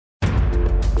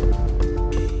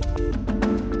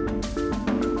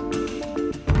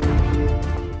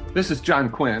This is John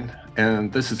Quinn,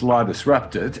 and this is Law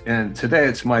Disrupted. And today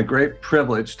it's my great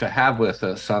privilege to have with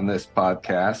us on this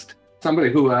podcast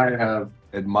somebody who I have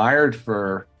admired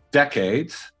for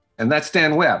decades, and that's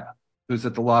Dan Webb, who's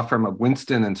at the law firm of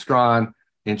Winston and Strawn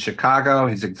in Chicago.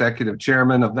 He's executive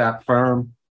chairman of that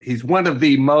firm. He's one of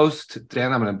the most,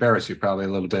 Dan, I'm going to embarrass you probably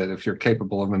a little bit if you're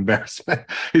capable of embarrassment.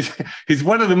 He's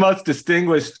one of the most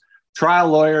distinguished trial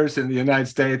lawyers in the United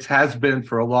States, has been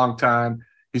for a long time.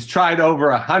 He's tried over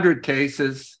 100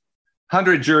 cases,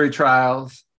 100 jury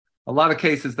trials, a lot of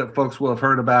cases that folks will have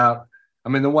heard about. I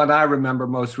mean, the one I remember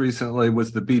most recently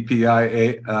was the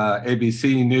BPI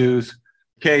ABC News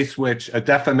case, a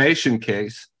defamation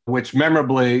case, which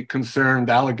memorably concerned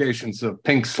allegations of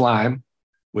pink slime,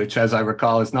 which, as I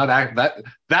recall, is not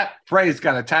that phrase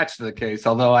got attached to the case,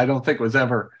 although I don't think it was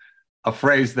ever a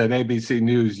phrase that ABC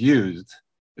News used.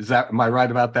 Am I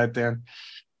right about that, Dan?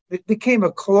 It became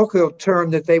a colloquial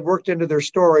term that they worked into their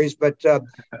stories, but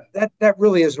that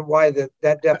really isn't why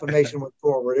that defamation went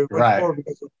forward. It went forward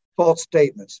because of false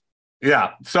statements.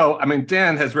 Yeah. So, I mean,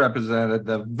 Dan has represented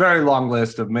the very long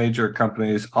list of major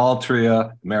companies: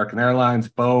 Altria, American Airlines,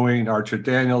 Boeing, Archer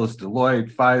Daniels,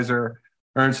 Deloitte, Pfizer,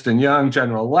 Ernst & Young,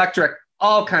 General Electric,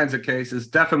 all kinds of cases,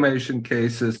 defamation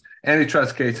cases,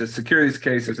 antitrust cases, securities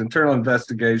cases, internal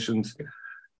investigations,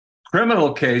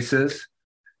 criminal cases.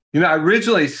 You know, I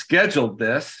originally scheduled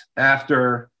this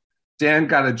after Dan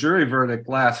got a jury verdict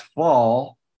last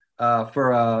fall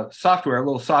for a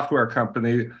little software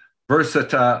company,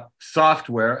 Versata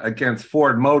Software, against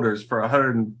Ford Motors for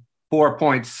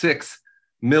 $104.6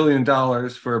 million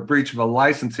for a breach of a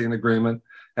licensing agreement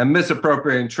and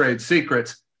misappropriating trade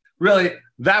secrets. Really,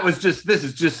 this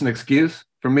is just an excuse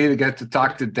for me to get to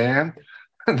talk to Dan.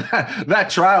 That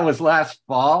trial was last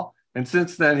fall. And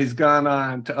since then, he's gone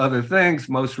on to other things.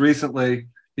 Most recently,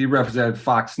 he represented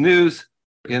Fox News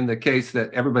in the case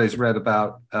that everybody's read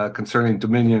about concerning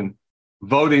Dominion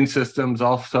voting systems,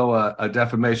 also a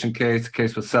defamation case. The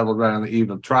case was settled right on the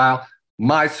eve of trial.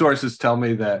 My sources tell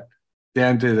me that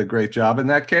Dan did a great job in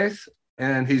that case.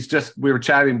 And we were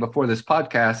chatting before this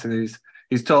podcast, and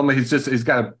he's told me he's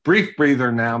got a brief breather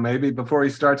now, maybe, before he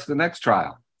starts the next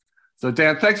trial. So,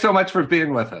 Dan, thanks so much for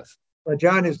being with us.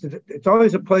 John, it's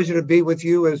always a pleasure to be with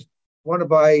you as one of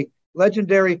my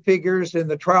legendary figures in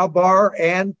the trial bar,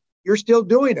 and you're still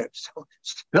doing it.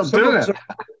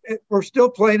 We're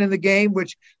still playing in the game,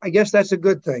 which I guess that's a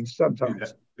good thing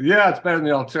sometimes. Yeah, it's better than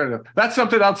the alternative. That's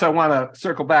something else I want to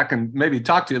circle back and maybe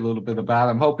talk to you a little bit about.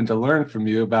 I'm hoping to learn from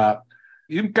you about.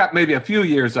 You've got maybe a few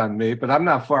years on me, but I'm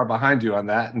not far behind you on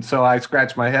that. And so I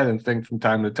scratch my head and think from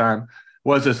time to time,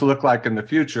 what does this look like in the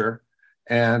future?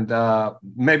 And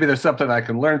maybe there's something I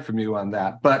can learn from you on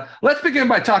that. But let's begin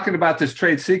by talking about this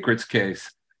trade secrets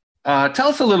case. Tell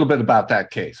us a little bit about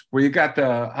that case, where you got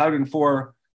the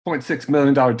 $104.6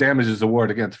 million damages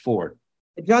award against Ford.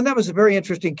 John, that was a very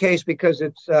interesting case because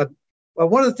it's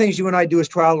one of the things you and I do as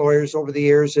trial lawyers over the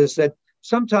years is that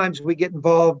sometimes we get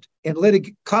involved in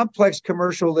complex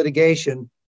commercial litigation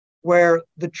where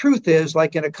the truth is,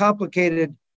 like in a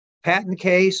complicated patent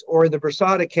case or in the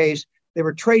Versata case, they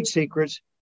were trade secrets.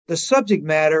 The subject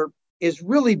matter is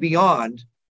really beyond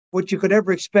what you could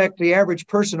ever expect the average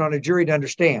person on a jury to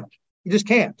understand. You just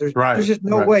can't. There's just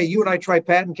no way. You and I try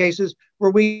patent cases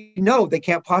where we know they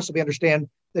can't possibly understand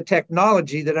the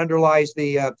technology that underlies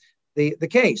the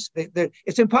case.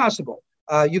 It's impossible.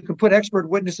 You can put expert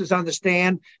witnesses on the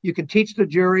stand. You can teach the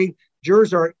jury.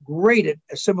 Jurors are great at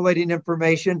assimilating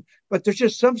information, but there's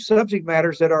just some subject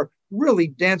matters that are really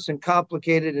dense and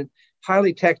complicated and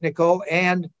highly technical.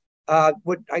 And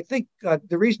what I think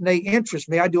the reason they interest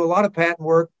me, I do a lot of patent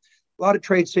work, a lot of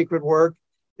trade secret work,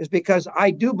 is because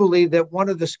I do believe that one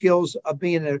of the skills of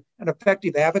being an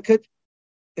effective advocate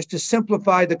is to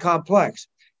simplify the complex.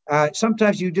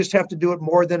 Sometimes you just have to do it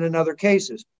more than in other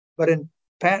cases. But in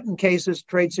patent cases,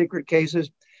 trade secret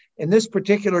cases, in this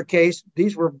particular case,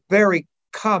 these were very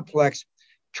complex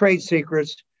trade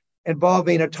secrets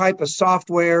involving a type of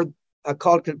software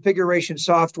called configuration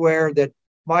software that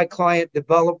my client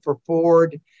developed for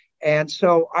Ford. And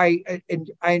so I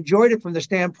enjoyed it from the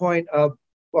standpoint of,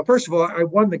 well, first of all, I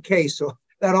won the case. So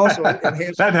that also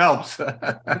enhances. That helps.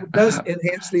 It does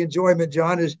enhance the enjoyment,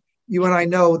 John, as you and I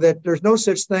know that there's no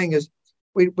such thing as,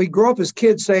 we grow up as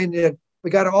kids saying that we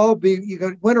got to all be, you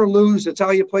got win or lose. It's how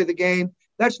you play the game.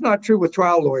 That's not true with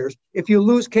trial lawyers. If you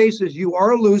lose cases, you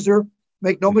are a loser.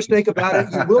 Make no mistake about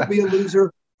it. You will be a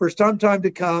loser for some time to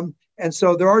come. And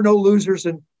so there are no losers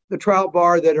in the trial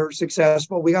bar that are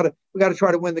successful. We got to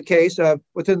try to win the case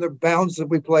within the bounds that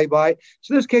we play by.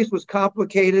 So this case was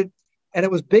complicated, and it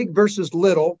was big versus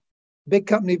little, big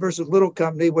company versus little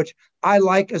company, which I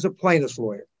like as a plaintiff's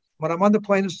lawyer. when I'm on the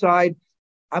plaintiff side,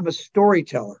 I'm a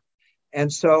storyteller.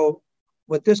 And so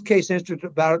what this case interested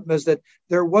about it was that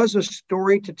there was a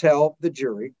story to tell the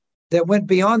jury that went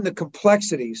beyond the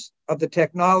complexities of the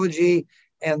technology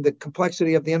and the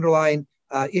complexity of the underlying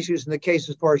issues in the case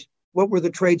as far as what were the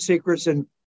trade secrets and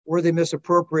were they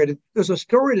misappropriated. There's a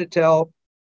story to tell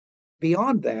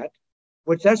beyond that,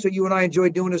 which that's what you and I enjoy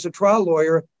doing as a trial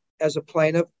lawyer, as a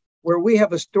plaintiff, where we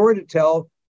have a story to tell,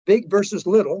 big versus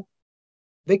little,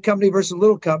 big company versus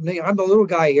little company. I'm the little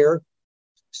guy here,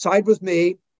 side with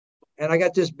me, and I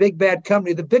got this big bad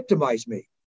company that victimized me.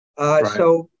 Right.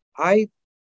 So I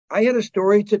had a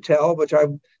story to tell, which I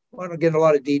want to get in a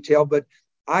lot of detail, but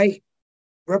I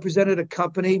represented a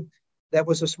company that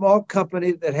was a small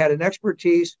company that had an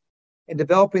expertise in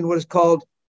developing what is called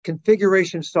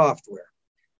configuration software.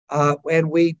 And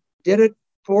we did it.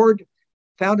 Ford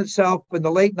found itself in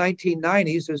the late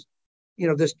 1990s as,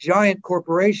 this giant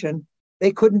corporation.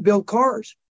 They couldn't build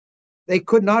cars. They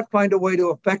could not find a way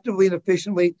to effectively and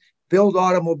efficiently build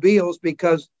automobiles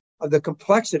because of the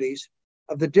complexities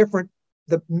of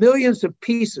the millions of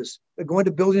pieces that go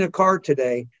into building a car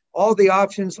today, all the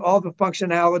options, all the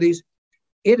functionalities.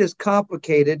 It is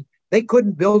complicated. They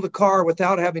couldn't build a car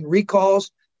without having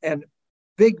recalls and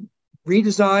big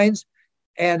redesigns,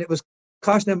 and it was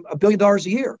costing them $1 billion a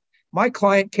year. My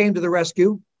client came to the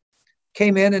rescue,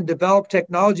 came in and developed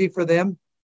technology for them,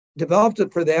 developed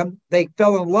it for them. They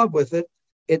fell in love with it.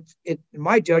 It in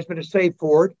my judgment, it saved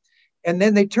Ford. And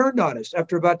then they turned on us.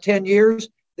 After about 10 years,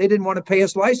 they didn't want to pay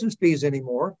us license fees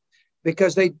anymore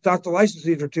because they thought the license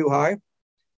fees were too high.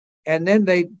 And then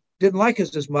they didn't like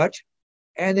us as much,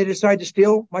 and they decided to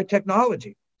steal my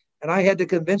technology. And I had to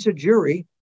convince a jury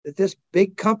that this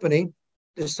big company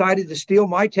decided to steal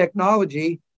my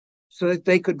technology so that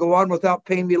they could go on without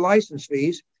paying me license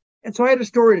fees. And so I had a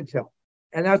story to tell.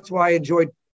 And that's why I enjoyed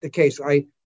the case. I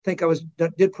think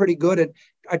did pretty good. And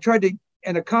I tried to,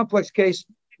 in a complex case,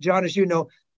 John, as you know,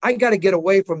 I got to get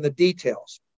away from the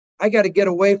details. I got to get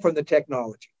away from the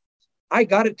technology. I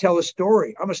got to tell a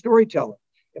story. I'm a storyteller.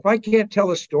 If I can't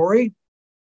tell a story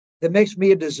that makes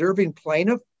me a deserving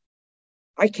plaintiff,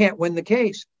 I can't win the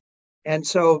case. And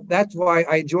so that's why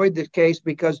I enjoyed this case,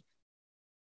 because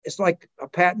it's like a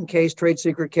patent case, trade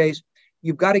secret case.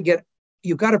 You've got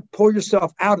to pull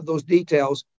yourself out of those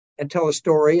details and tell a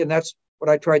story. And that's what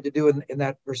I tried to do in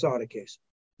that Versada case.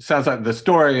 Sounds like the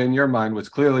story in your mind was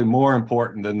clearly more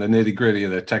important than the nitty gritty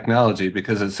of the technology,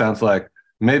 because it sounds like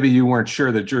maybe you weren't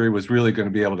sure the jury was really going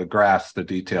to be able to grasp the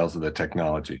details of the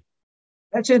technology.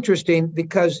 That's interesting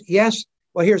because, yes,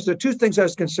 well, here's the two things I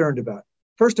was concerned about.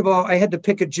 First of all, I had to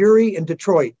pick a jury in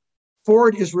Detroit.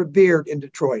 Ford is revered in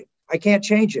Detroit. I can't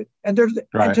change it. And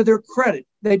and to their credit,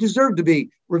 they deserve to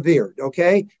be revered,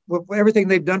 okay, with everything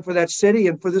they've done for that city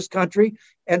and for this country.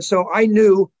 And so I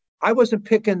knew I wasn't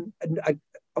picking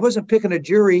a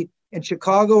jury in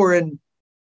Chicago or in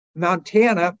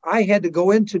Montana. I had to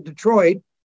go into Detroit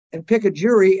and pick a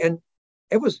jury, and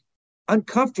it was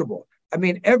uncomfortable. I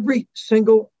mean,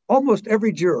 almost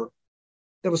every juror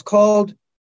that was called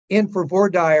in for voir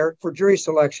dire for jury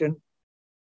selection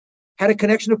had a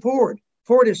connection to Ford.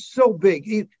 Ford is so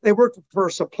big. They work for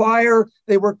a supplier,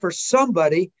 they work for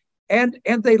somebody, and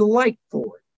they like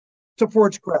Ford, to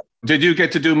Ford's credit. Did you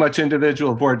get to do much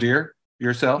individual voir dire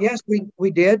yourself? Yes,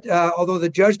 we did. Although the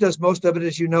judge does most of it,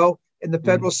 as you know, in the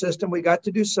federal system, we got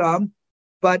to do some.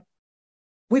 But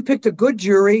we picked a good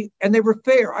jury, and they were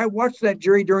fair. I watched that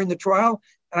jury during the trial,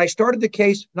 and I started the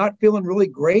case not feeling really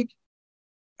great.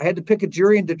 I had to pick a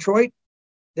jury in Detroit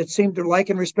that seemed to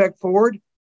like and respect Ford.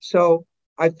 So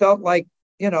I felt like,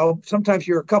 sometimes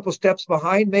you're a couple steps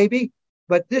behind maybe,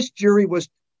 but this jury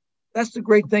that's the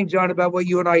great thing, John, about what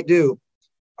you and I do.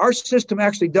 Our system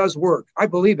actually does work. I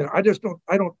believe it. I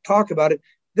don't talk about it.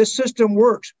 This system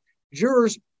works.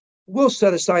 Jurors will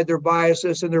set aside their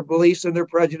biases and their beliefs and their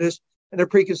prejudice and their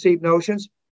preconceived notions,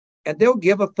 and they'll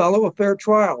give a fellow a fair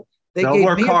trial. They'll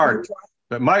work hard.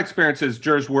 But my experience is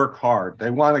jurors work hard.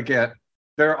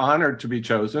 They're honored to be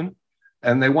chosen,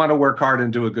 and they want to work hard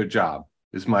and do a good job,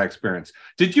 is my experience.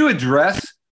 Did you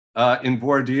address in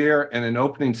voir dire in an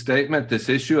opening statement this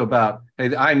issue about,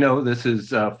 hey, I know this is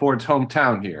Ford's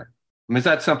hometown here? I mean, is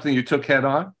that something you took head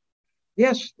on?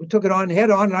 Yes, we took it on head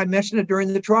on, and I mentioned it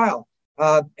during the trial.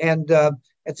 And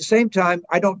at the same time,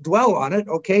 I don't dwell on it,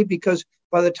 okay, because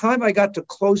by the time I got to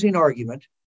closing argument,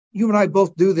 you and I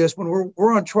both do this when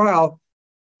we're on trial,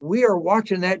 we are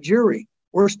watching that jury.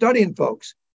 We're studying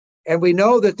folks. And we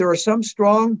know that there are some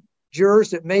strong jurors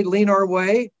that may lean our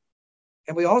way.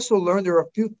 And we also learn there are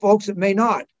a few folks that may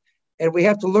not. And we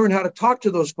have to learn how to talk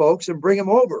to those folks and bring them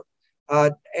over.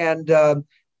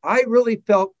 I really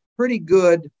felt pretty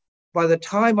good by the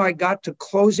time I got to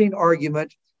closing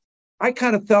argument, I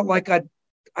kind of felt like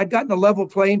I'd gotten a level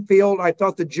playing field. I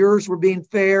thought the jurors were being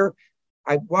fair.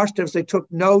 I watched as they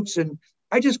took notes, and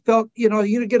I just felt,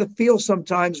 you get a feel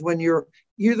sometimes when you're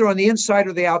either on the inside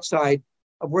or the outside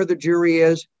of where the jury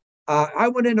is. I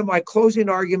went into my closing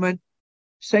argument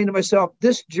saying to myself,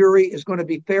 this jury is going to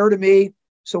be fair to me.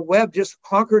 So Webb, just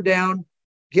hunker down,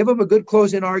 give them a good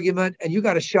closing argument, and you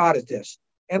got a shot at this.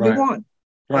 And we won.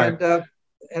 Right.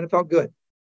 And it felt good.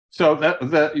 So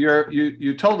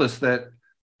you told us that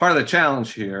part of the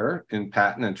challenge here in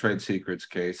patent and trade secrets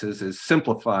cases is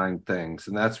simplifying things.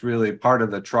 And that's really part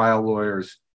of the trial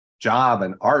lawyer's job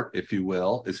and art, if you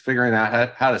will, is figuring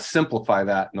out how to simplify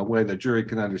that in a way the jury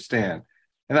can understand.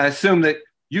 And I assume that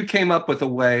you came up with a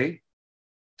way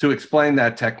to explain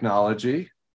that technology.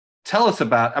 Tell us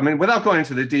about, without going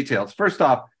into the details, first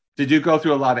off, did you go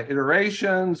through a lot of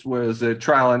iterations? Was it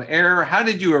trial and error? How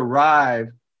did you arrive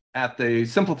at the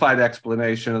simplified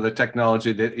explanation of the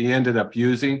technology that you ended up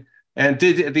using? And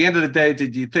at the end of the day,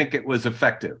 did you think it was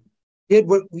effective? Did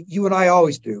what you and I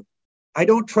always do. I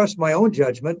don't trust my own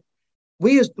judgment.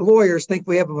 We as lawyers think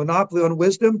we have a monopoly on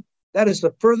wisdom. That is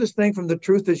the furthest thing from the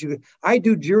truth as you. I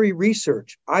do jury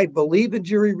research. I believe in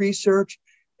jury research,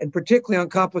 and particularly on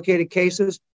complicated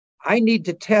cases. I need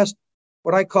to test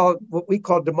what we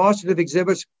call demonstrative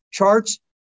exhibits, charts.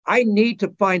 I need to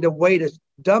find a way to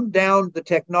dumb down the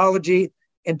technology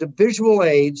into visual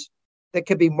aids that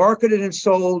can be marketed and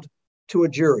sold to a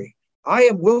jury. I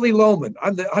am Willie Loman.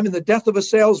 I'm in the death of a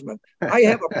salesman. I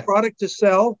have a product to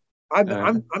sell. I'm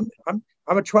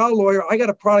a trial lawyer. I got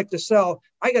a product to sell.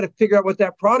 I got to figure out what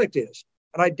that product is.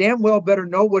 And I damn well better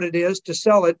know what it is to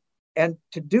sell it. And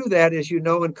to do that, as you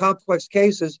know, in complex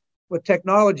cases with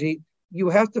technology, you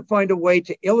have to find a way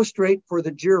to illustrate for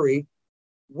the jury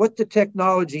what the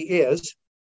technology is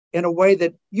in a way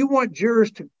that you want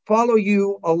jurors to follow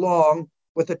you along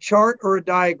with a chart or a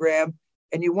diagram.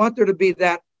 And you want there to be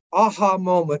that aha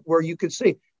moment where you could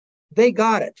see they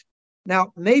got it.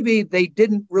 Now, maybe they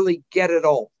didn't really get it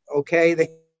all. Okay.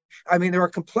 There are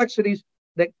complexities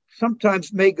that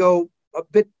sometimes may go a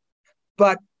bit,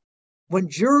 but when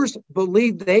jurors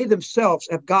believe they themselves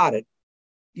have got it,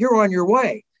 you're on your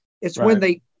way. It's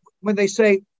right. when they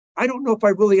say, I don't know if I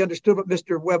really understood what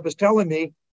Mr. Webb was telling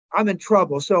me, I'm in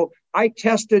trouble. So I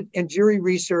tested in jury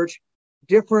research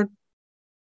different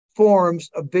forms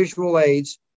of visual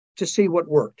aids to see what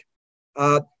worked.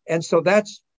 And so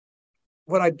that's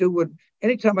what I do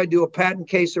anytime I do a patent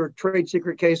case or a trade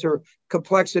secret case or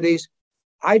complexities.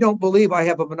 I don't believe I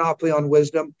have a monopoly on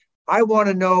wisdom. I want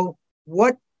to know,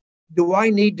 what do I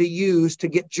need to use to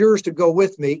get jurors to go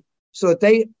with me so that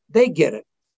they get it.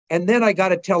 And then I got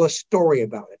to tell a story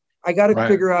about it. I got to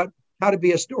figure out how to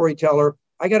be a storyteller.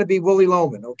 I got to be Willie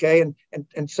Loman, okay,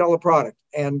 and sell a product.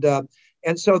 And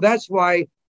so that's why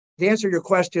the answer to your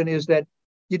question is that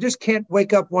you just can't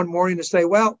wake up one morning and say,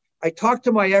 well, I talked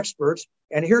to my experts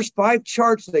and here's 5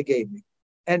 charts they gave me.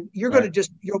 And you're going to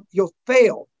you'll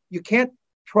fail. You can't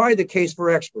try the case for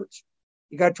experts.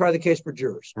 You got to try the case for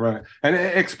jurors. Right. And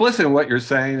explicit in what you're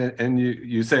saying, and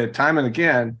you say it time and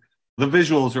again, the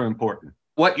visuals are important.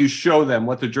 What you show them,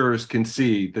 what the jurors can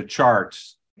see, the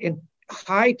charts. In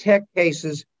high-tech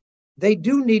cases, they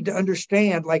do need to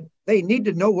understand, like they need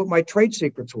to know what my trade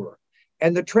secrets were.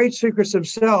 And the trade secrets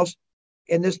themselves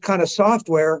in this kind of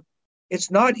software, it's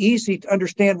not easy to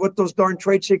understand what those darn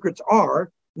trade secrets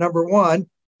are, number one.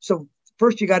 So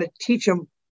first you got to teach them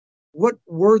what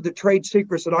were the trade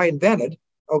secrets that I invented.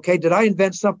 Okay, did I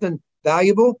invent something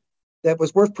valuable that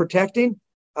was worth protecting?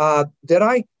 Did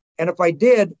I? And if I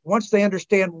did, once they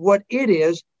understand what it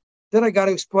is, then I got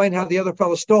to explain how the other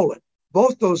fellow stole it.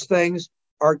 Both those things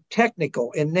are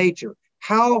technical in nature.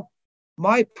 How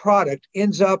my product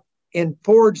ends up in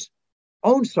Ford's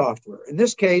own software. In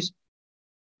this case,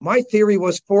 my theory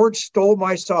was Ford stole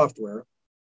my software,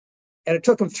 and it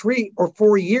took them 3 or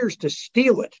 4 years to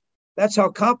steal it. That's how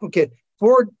complicated.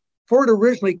 Ford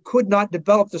originally could not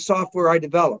develop the software I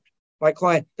developed. My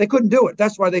client, they couldn't do it.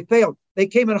 That's why they failed. They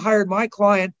came and hired my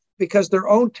client because their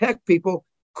own tech people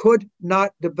could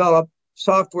not develop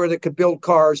software that could build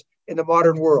cars in the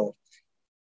modern world.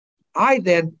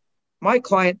 My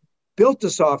client built the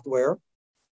software,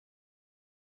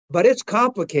 but it's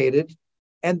complicated.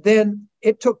 And then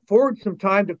it took Ford some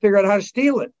time to figure out how to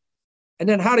steal it and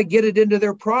then how to get it into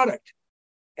their product.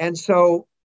 And so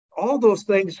all those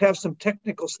things have some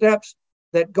technical steps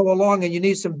that go along, and you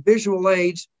need some visual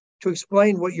aids to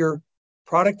explain what your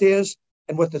product is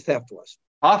and what the theft was.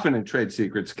 Often in trade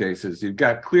secrets cases, you've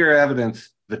got clear evidence,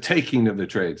 the taking of the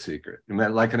trade secret.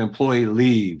 Like an employee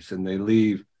leaves and they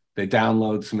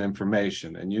download some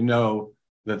information, and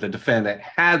that the defendant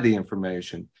had the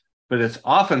information, but it's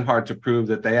often hard to prove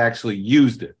that they actually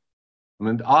used it. I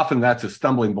mean, often that's a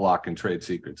stumbling block in trade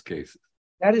secrets cases.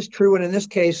 That is true. And in this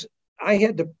case, I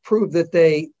had to prove that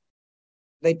they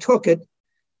took it,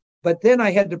 but then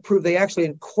I had to prove they actually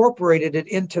incorporated it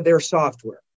into their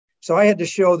software. So I had to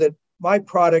show that my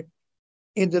product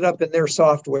ended up in their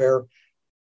software.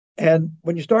 And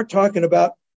when you start talking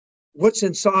about what's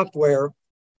in software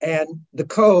and the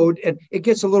code, and it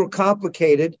gets a little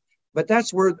complicated, but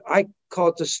that's where I call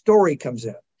it the story comes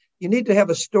in. You need to have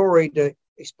a story to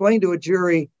explain to a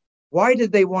jury, why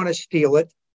did they want to steal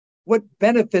it? What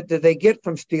benefit did they get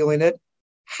from stealing it?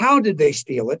 How did they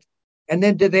steal it? And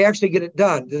then did they actually get it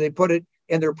done? Did they put it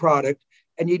in their product?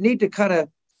 And you need to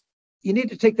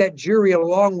take that jury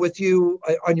along with you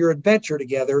on your adventure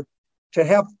together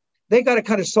they got to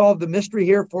kind of solve the mystery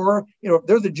here for,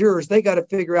 they're the jurors. They got to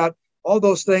figure out all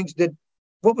those things.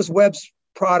 What was Webb's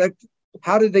product?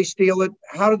 How did they steal it?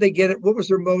 How did they get it? What was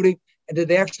their motive? And did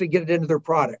they actually get it into their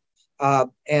product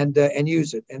and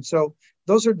use it? And so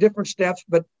those are different steps,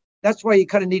 but that's why you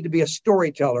kind of need to be a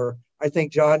storyteller. I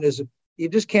think, John, you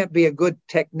just can't be a good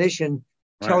technician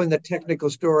telling the technical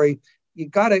story. You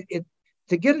got to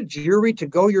get a jury to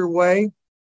go your way.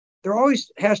 There always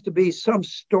has to be some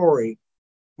story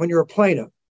when you're a plaintiff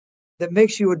that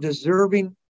makes you a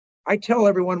deserving. I tell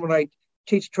everyone when I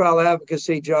teach trial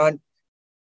advocacy, John,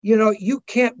 you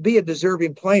can't be a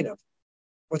deserving plaintiff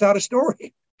without a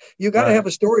story. You got to have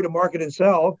a story to market and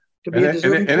sell to be a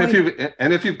deserving plaintiff.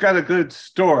 If you've got a good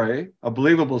story, a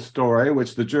believable story,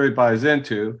 which the jury buys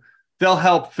into, they'll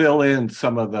help fill in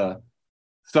some of the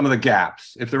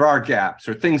gaps. If there are gaps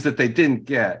or things that they didn't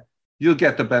get, you'll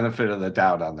get the benefit of the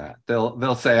doubt on that.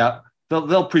 They'll say,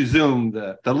 they'll presume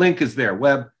the link is there.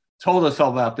 Webb told us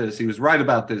all about this. He was right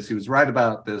about this. He was right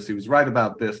about this. He was right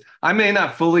about this. I may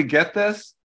not fully get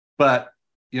this, but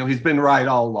he's been right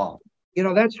all along.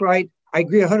 That's right. I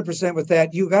agree 100% with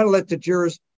that. You got to let the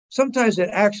jurors. Sometimes it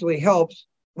actually helps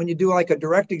when you do like a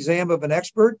direct exam of an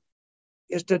expert,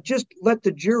 is to just let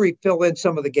the jury fill in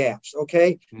some of the gaps.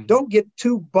 Okay, Don't get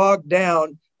too bogged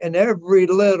down in every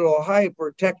little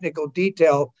hyper technical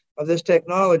detail of this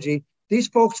technology. These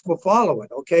folks will follow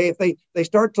it. Okay, if they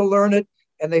start to learn it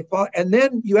and and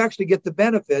then you actually get the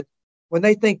benefit when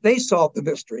they think they solved the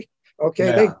mystery.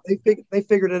 Okay, they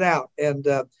figured it out, and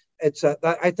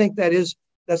I think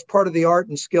that's part of the art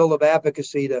and skill of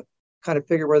advocacy to kind of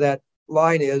figure where that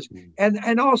line is.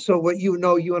 And also what you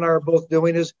and I are both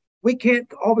doing is we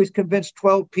can't always convince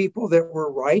 12 people that we're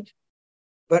right,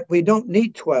 but we don't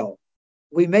need 12.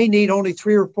 We may need only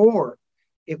 3 or 4.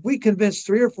 If we convince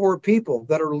 3 or 4 people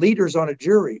that are leaders on a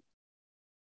jury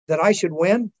that I should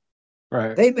win,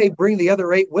 they may bring the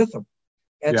other 8 with them.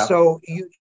 And so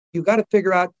you got to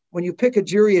figure out, when you pick a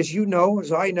jury, as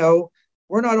I know,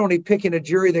 we're not only picking a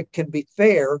jury that can be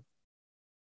fair.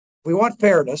 We want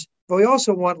fairness, but we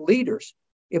also want leaders.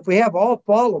 If we have all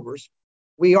followers,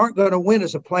 we aren't going to win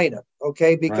as a plaintiff,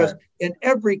 okay? Because in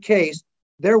every case,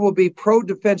 there will be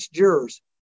pro-defense jurors.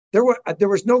 There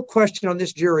was no question on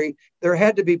this jury. There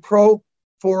had to be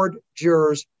pro-Ford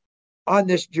jurors on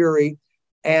this jury,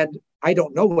 and I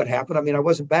don't know what happened. I mean, I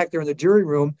wasn't back there in the jury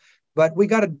room, but we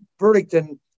got a verdict in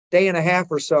a day and a half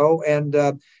or so, and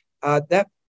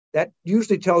that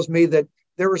usually tells me that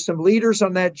there were some leaders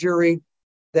on that jury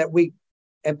that we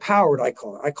empowered. I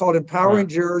call it empowering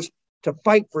jurors to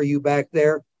fight for you back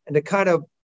there and to kind of,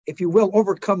 if you will,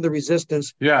 overcome the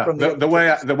resistance. Yeah, from the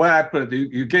way I put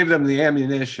it, you gave them the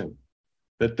ammunition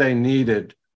that they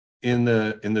needed in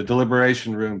the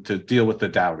deliberation room to deal with the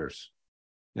doubters.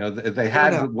 They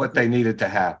had what they needed to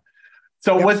have.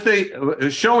 So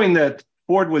was showing that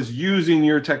Ford was using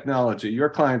your technology, your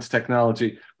client's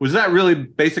technology, was that really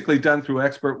basically done through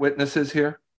expert witnesses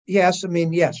here? Yes,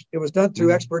 yes, it was done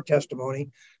through expert testimony.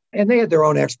 And they had their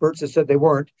own experts that said they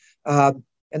weren't. And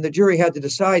the jury had to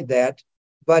decide that.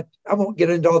 But I won't get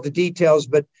into all the details,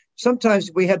 but sometimes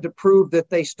we had to prove that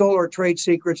they stole our trade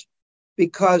secrets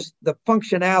because the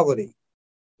functionality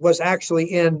was actually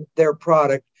in their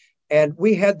product. And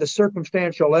we had the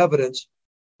circumstantial evidence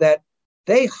that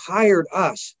they hired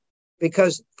us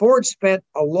because Ford spent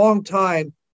a long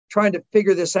time trying to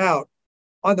figure this out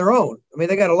on their own.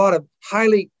 They got a lot of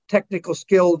highly technical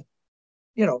skilled,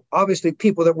 obviously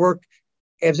people that work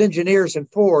as engineers in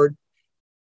Ford.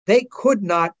 They could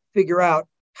not figure out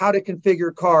how to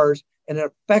configure cars in an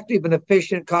effective and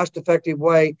efficient, cost-effective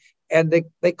way. And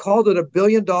they called it $1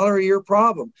 billion a year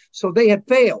problem. So they had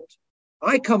failed.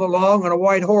 I come along on a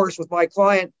white horse with my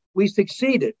client. We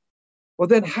succeeded. Well,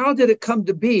 then how did it come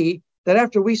to be that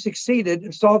after we succeeded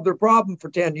and solved their problem for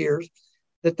 10 years,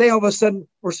 that they all of a sudden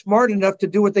were smart enough to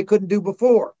do what they couldn't do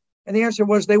before? And the answer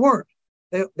was they weren't.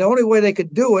 The only way they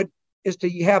could do it is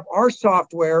to have our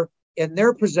software in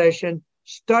their possession,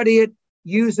 study it,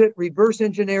 use it, reverse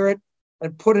engineer it,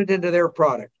 and put it into their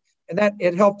product. And that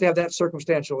it helped to have that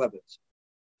circumstantial evidence.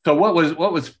 So what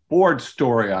was Ford's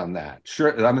story on that?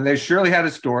 Sure, I mean, they surely had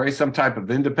a story, some type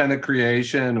of independent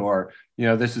creation, or, you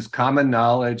know, this is common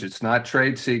knowledge. It's not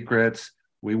trade secrets.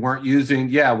 We weren't using,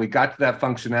 we got to that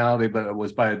functionality, but it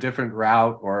was by a different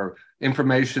route or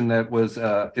information that was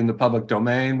in the public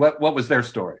domain. What was their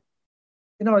story?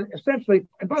 You know, essentially,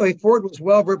 and by the way, Ford was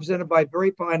well represented by very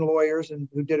fine lawyers and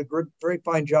who did a very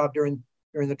fine job during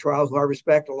the trials, who I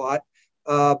respect a lot.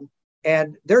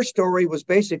 And their story was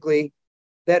basically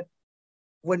that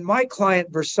when my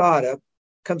client Versata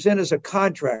comes in as a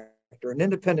contractor, an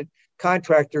independent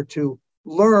contractor, to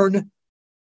learn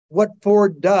what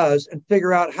Ford does and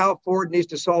figure out how Ford needs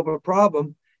to solve a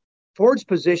problem, Ford's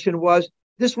position was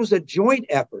this was a joint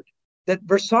effort, that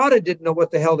Versata didn't know what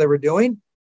the hell they were doing.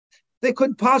 They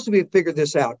couldn't possibly have figured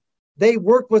this out. They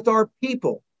worked with our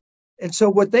people. And so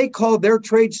what they called their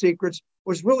trade secrets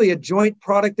was really a joint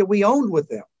product that we owned with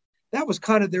them. That was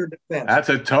kind of their defense. That's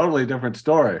a totally different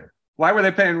story. Why were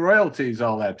they paying royalties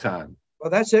all that time? Well,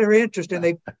 that's very interesting.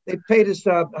 They paid us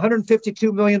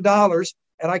 $152 million.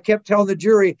 And I kept telling the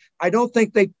jury, I don't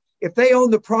think if they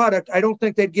owned the product, I don't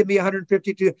think they'd give me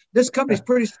 152. This company's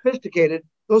pretty sophisticated.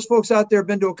 Those folks out there have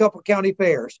been to a couple county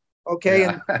fairs. Okay.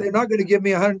 Yeah. And they're not going to give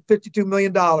me $152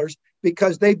 million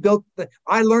because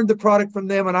I learned the product from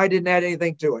them and I didn't add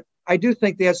anything to it. I do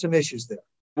think they had some issues there.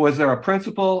 Was there a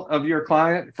principal of your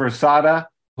client, Versata,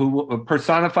 who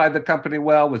personified the company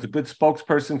well, was a good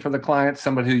spokesperson for the client,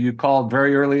 somebody who you called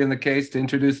very early in the case to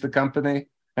introduce the company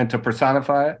and to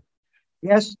personify it?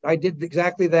 Yes, I did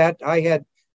exactly that.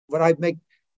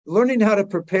 Learning how to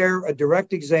prepare a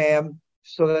direct exam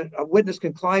so that a witness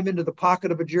can climb into the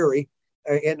pocket of a jury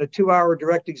in a 2-hour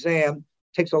direct exam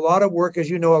takes a lot of work, as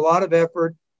you know, a lot of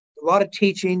effort, a lot of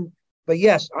teaching. But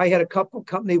yes, I had a couple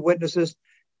company witnesses.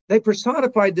 They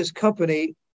personified this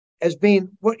company as being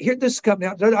this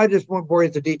company. I just won't bore you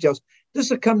with the details. This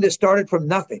is a company that started from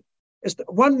nothing. This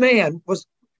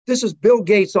is Bill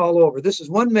Gates all over. This is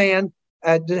one man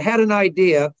that had an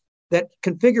idea that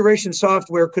configuration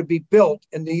software could be built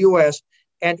in the U.S.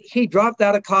 And he dropped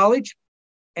out of college,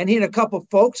 and he and a couple of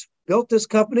folks built this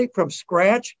company from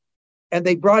scratch. And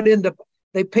they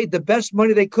they paid the best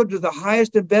money they could to the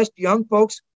highest and best young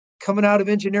folks coming out of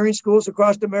engineering schools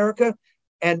across America,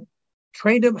 and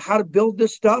trained them how to build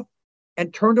this stuff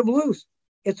and turned them loose.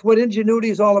 It's what ingenuity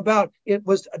is all about. It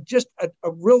was just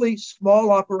a really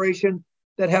small operation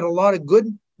that had a lot of good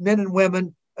men and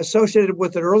women associated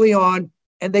with it early on,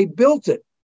 and they built it.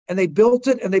 And they built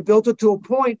it, and they built it to a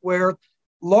point where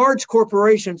large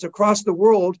corporations across the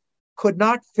world could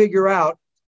not figure out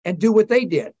and do what they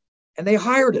did. And they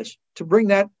hired us to bring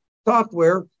that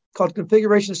software called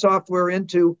configuration software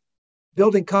into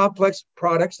building complex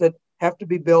products that have to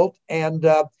be built. And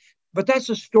but that's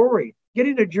a story.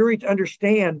 Getting a jury to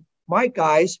understand. My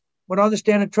guys went on the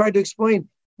stand and tried to explain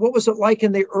what was it like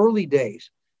in the early days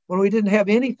when we didn't have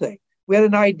anything. We had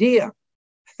an idea.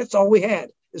 That's all we had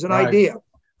is an idea.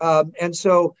 And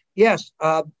so, yes,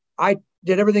 I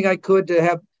did everything I could to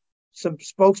have some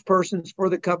spokespersons for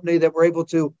the company that were able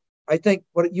to, I think,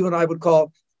 what you and I would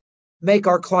call make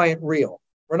our client real.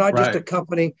 We're not just a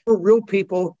company. We're real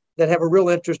people that have a real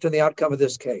interest in the outcome of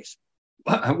this case.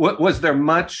 Was there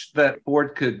much that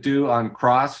Ford could do on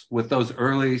cross with those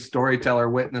early storyteller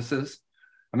witnesses?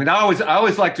 I mean, I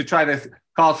always like to try to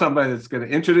call somebody that's going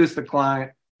to introduce the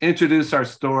client, introduce our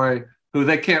story, who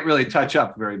they can't really touch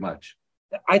up very much.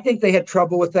 I think they had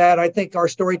trouble with that. I think our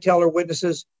storyteller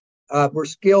witnesses were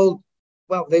skilled.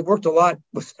 Well, they worked a lot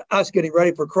with us getting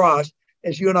ready for cross.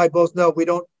 As you and I both know, we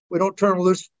don't turn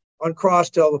loose on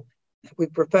cross till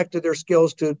we've perfected their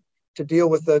skills to deal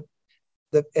with the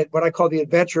what I call the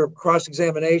adventure of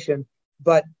cross-examination.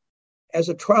 But as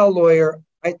a trial lawyer,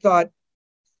 I thought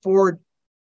Ford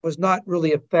was not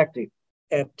really effective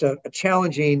at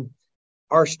challenging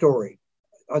our story,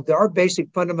 our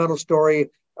basic fundamental story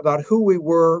about who we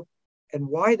were and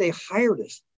why they hired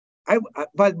us.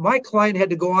 But my client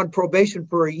had to go on probation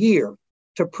for a year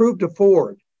to prove to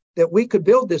Ford that we could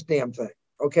build this damn thing.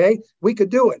 Okay, we could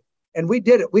do it, and we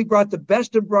did it. We brought the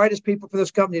best and brightest people from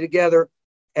this company together,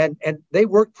 and they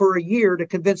worked for a year to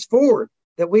convince Ford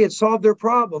that we had solved their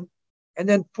problem. And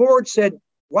then Ford said,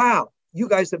 "Wow, you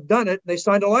guys have done it." They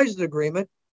signed a license agreement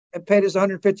and paid us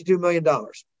 $152 million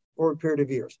over a period of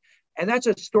years. And that's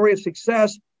a story of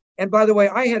success. And by the way,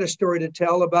 I had a story to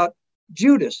tell about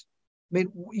Judas. I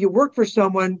mean, you work for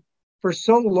someone for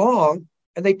so long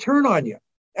and they turn on you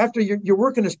after you're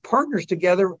working as partners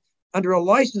together under a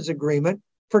license agreement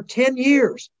for 10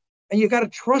 years. And you got to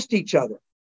trust each other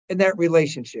in that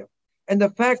relationship. And the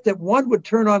fact that one would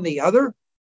turn on the other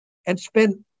and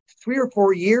spend 3 or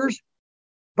 4 years,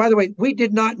 by the way, we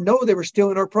did not know they were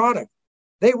stealing our product.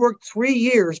 They worked 3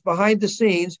 years behind the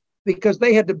scenes because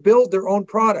they had to build their own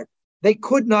product. They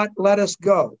could not let us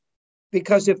go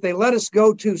because if they let us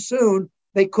go too soon,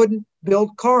 they couldn't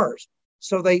build cars.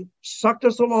 So they sucked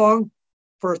us along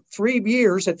for 3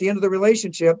 years at the end of the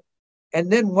relationship.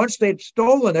 And then once they'd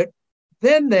stolen it,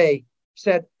 then they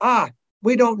said,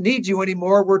 we don't need you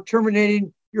anymore. We're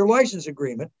terminating your license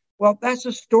agreement. Well, that's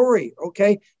a story,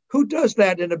 okay? Who does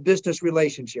that in a business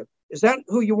relationship? Is that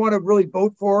who you want to really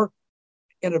vote for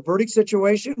in a verdict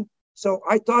situation? So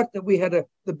I thought that we had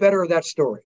the better of that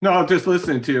story. No, just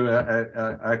listening to you,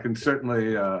 I can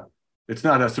certainly, it's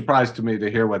not a surprise to me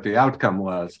to hear what the outcome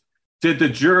was. Did the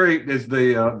jury, is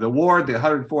the award, the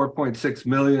 $104.6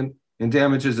 million in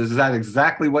damages, is that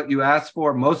exactly what you asked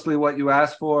for, mostly what you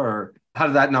asked for, or how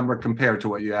did that number compare to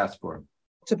what you asked for?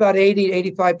 It's about 80,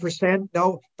 85%.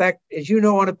 No, in fact, as you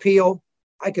know, on appeal,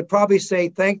 I could probably say,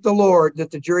 thank the Lord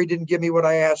that the jury didn't give me what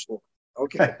I asked for.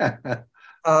 Okay.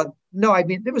 No, I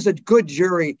mean, it was a good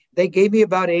jury. They gave me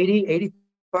about 80,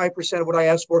 85% of what I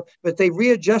asked for, but they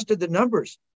readjusted the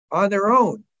numbers on their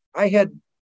own. I had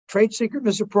trade secret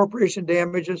misappropriation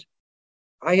damages.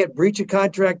 I had breach of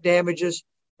contract damages.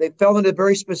 They fell into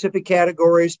very specific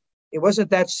categories. It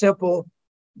wasn't that simple.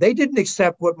 They didn't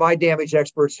accept what my damage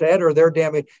expert said or their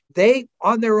damage. They,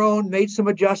 on their own, made some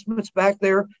adjustments back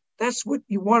there. That's what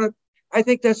you want to, I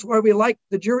think that's why we like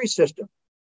the jury system,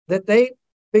 that they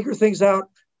figure things out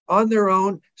on their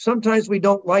own. Sometimes we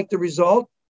don't like the result,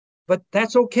 but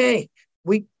that's okay.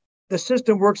 The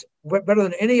system works better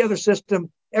than any other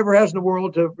system ever has in the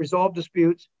world to resolve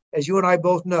disputes, as you and I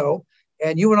both know.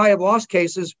 And you and I have lost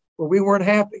cases where we weren't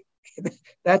happy.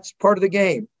 That's part of the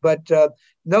game. But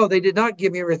no, they did not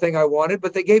give me everything I wanted,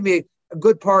 but they gave me a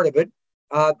good part of it.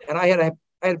 And I had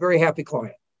a very happy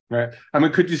client. Right. I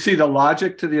mean, could you see the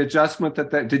logic to the adjustment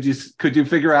could you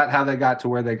figure out how they got to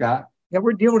where they got? Yeah,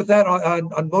 we're dealing with that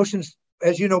on motions,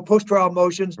 as you know, post-trial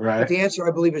motions. Right. But the answer,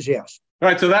 I believe, is yes. All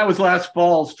right. So that was last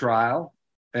fall's trial.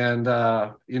 And,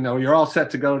 you're all set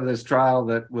to go to this trial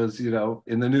that was,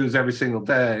 in the news every single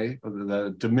day,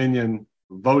 the Dominion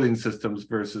voting systems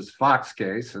versus Fox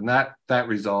case, and that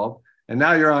resolved. And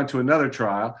now you're on to another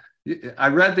trial. I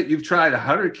read that you've tried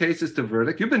 100 cases to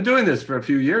verdict. You've been doing this for a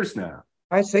few years now.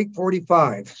 I think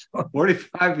 45.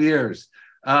 45 years.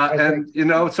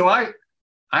 So I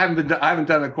haven't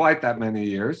done it quite that many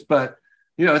years, but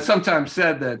it's sometimes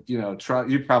said that,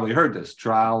 you've probably heard this,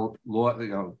 trial law,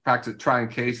 practice trying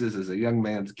cases is a young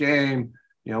man's game.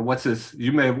 What's this?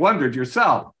 You may have wondered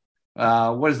yourself,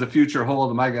 what does the future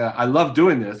hold? I love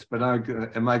doing this, but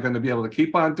am I going to be able to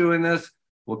keep on doing this?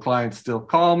 Will clients still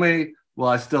call me? Will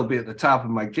I still be at the top of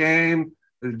my game?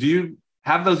 Do you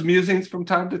have those musings from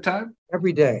time to time?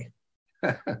 Every day.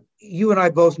 You and I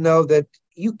both know that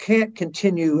you can't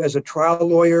continue as a trial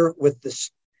lawyer with this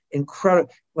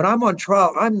incredible. When I'm on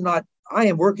trial, I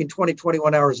am working 20,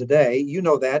 21 hours a day. You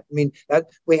know that. I mean, that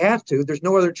we have to. There's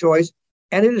no other choice.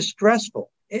 And it is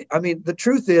stressful. The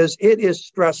truth is, it is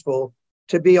stressful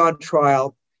to be on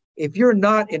trial. If you're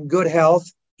not in good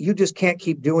health, you just can't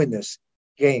keep doing this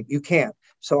game. You can't.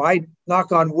 So I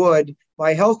knock on wood.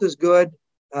 My health is good.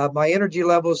 My energy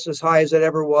level is as high as it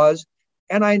ever was,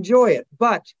 and I enjoy it.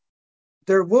 But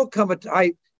there will come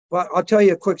I'll tell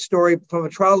you a quick story from a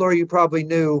trial lawyer you probably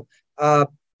knew,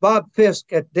 Bob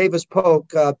Fisk at Davis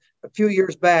Polk a few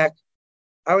years back.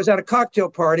 I was at a cocktail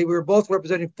party. We were both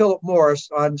representing Philip Morris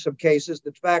on some cases,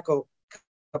 the tobacco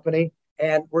company,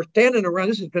 and we're standing around.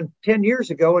 This has been 10 years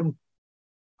ago, and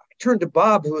I turned to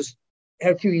Bob, who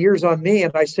had a few years on me,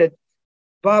 and I said,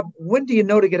 Bob, when do you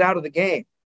know to get out of the game?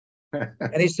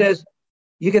 And he says,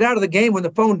 you get out of the game when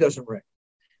the phone doesn't ring.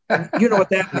 And you know what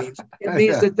that means. It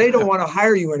means that they don't want to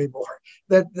hire you anymore.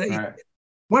 Right.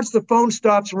 Once the phone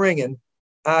stops ringing,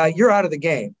 you're out of the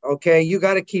game. Okay. You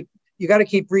got to keep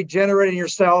regenerating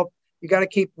yourself. You got to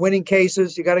keep winning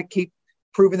cases. You got to keep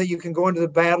proving that you can go into the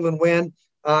battle and win.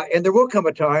 And there will come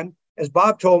a time, as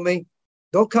Bob told me,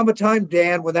 there'll come a time,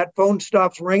 Dan, when that phone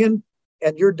stops ringing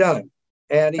and you're done.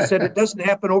 And he said, it doesn't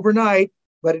happen overnight,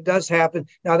 but it does happen.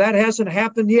 Now that hasn't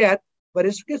happened yet, but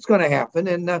it's going to happen,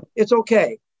 and it's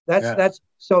okay. That's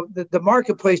so the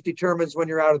marketplace determines when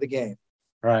you're out of the game.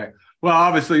 Right. Well,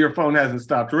 obviously your phone hasn't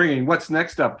stopped ringing. What's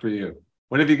next up for you?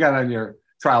 What have you got on your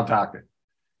trial docket?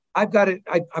 I've got it.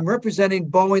 I'm representing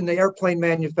Boeing, the airplane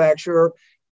manufacturer.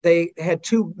 They had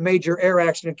 2 major air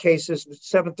accident cases,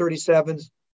 737s,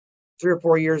 3 or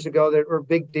 4 years ago that were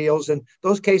big deals. And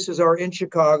those cases are in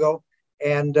Chicago.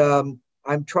 And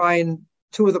I'm trying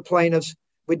 2 of the plaintiffs.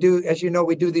 We do, as you know,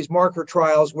 we do these marker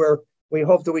trials where we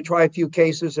hope that we try a few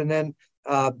cases and then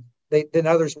then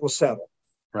others will settle.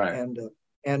 Right.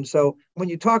 And so when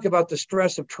you talk about the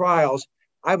stress of trials,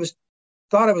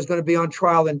 thought I was going to be on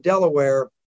trial in Delaware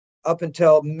up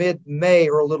until mid-May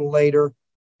or a little later.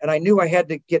 And I knew I had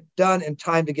to get done in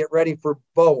time to get ready for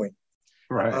Boeing.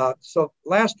 Right. So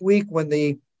last week when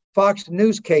the Fox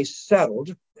News case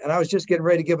settled, and I was just getting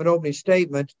ready to give an opening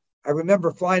statement, I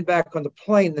remember flying back on the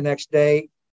plane the next day,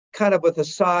 kind of with a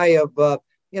sigh of,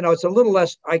 it's a little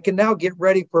less, I can now get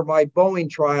ready for my Boeing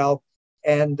trial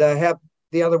and have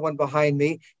the other one behind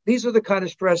me. These are the kind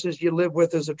of stresses you live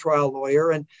with as a trial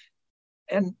lawyer. And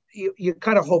you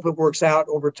kind of hope it works out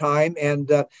over time.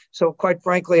 And so quite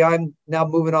frankly, I'm now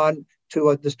moving on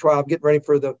to this trial. I'm getting ready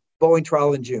for the Boeing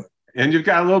trial in June. And you've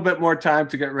got a little bit more time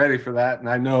to get ready for that. And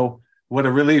I know what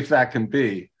a relief that can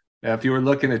be. If you were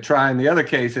looking at trying the other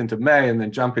case into May and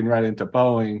then jumping right into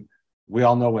Boeing, we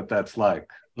all know what that's like.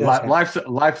 Life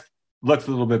looks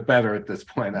a little bit better at this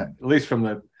point, at least from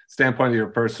the standpoint of your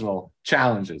personal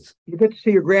challenges. You get to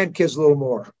see your grandkids a little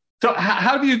more. So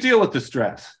how do you deal with the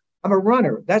stress? I'm a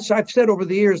runner. I've said over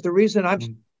the years, the reason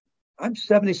I'm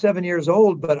 77 years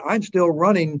old, but I'm still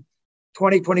running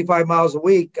 20, 25 miles a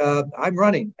week. I'm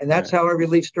running, and that's how I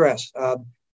relieve stress.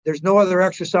 There's no other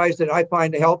exercise that I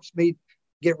find helps me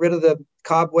get rid of the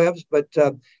cobwebs. But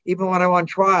even when I'm on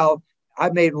trial, I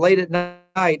may late at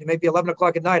night, maybe 11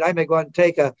 o'clock at night, I may go out and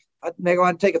take a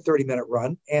 30-minute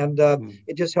run, and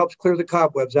it just helps clear the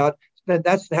cobwebs out.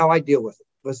 That's how I deal with it,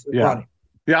 running.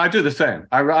 Yeah, I do the same.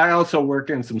 I also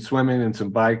work in some swimming and some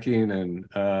biking and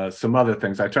some other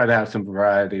things. I try to have some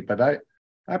variety, but I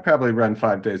probably run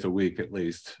 5 days a week at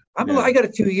least. I got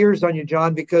a few years on you,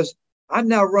 John, because I'm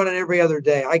now running every other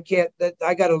day. I'm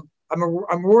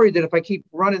worried that if I keep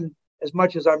running as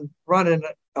much as I'm running,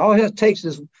 all it takes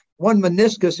is one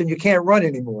meniscus and you can't run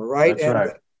anymore, right? That's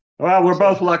right. Well, we're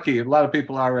both lucky. A lot of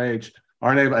people our age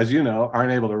aren't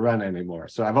able to run anymore.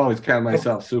 So I've always counted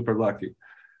myself super lucky.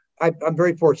 I'm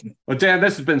very fortunate. Well, Dan,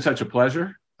 this has been such a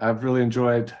pleasure. I've really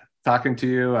enjoyed talking to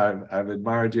you. I've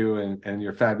admired you and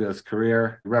your fabulous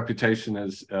career. Your reputation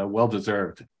is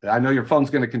well-deserved. I know your phone's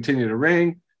going to continue to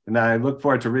ring, and I look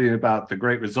forward to reading about the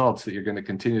great results that you're going to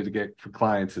continue to get for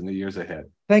clients in the years ahead.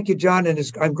 Thank you, John. And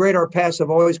I'm great our paths have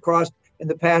always crossed in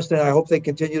the past, and I hope they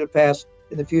continue to pass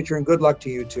in the future. And good luck to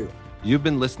you, too. You've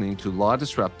been listening to Law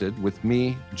Disrupted with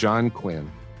me, John Quinn.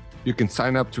 You can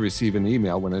sign up to receive an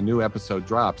email when a new episode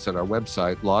drops at our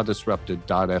website,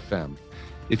 lawdisrupted.fm.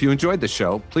 If you enjoyed the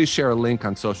show, please share a link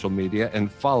on social media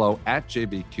and follow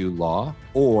 @JBQ Law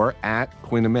or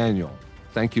 @Quinn Emanuel.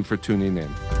 Thank you for tuning in.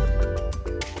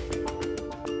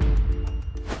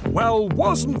 Well,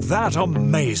 wasn't that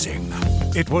amazing?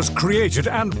 It was created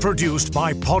and produced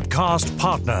by Podcast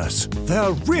Partners.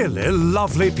 They're really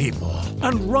lovely people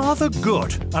and rather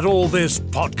good at all this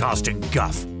podcasting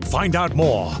guff. Find out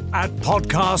more at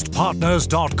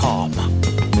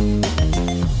podcastpartners.com.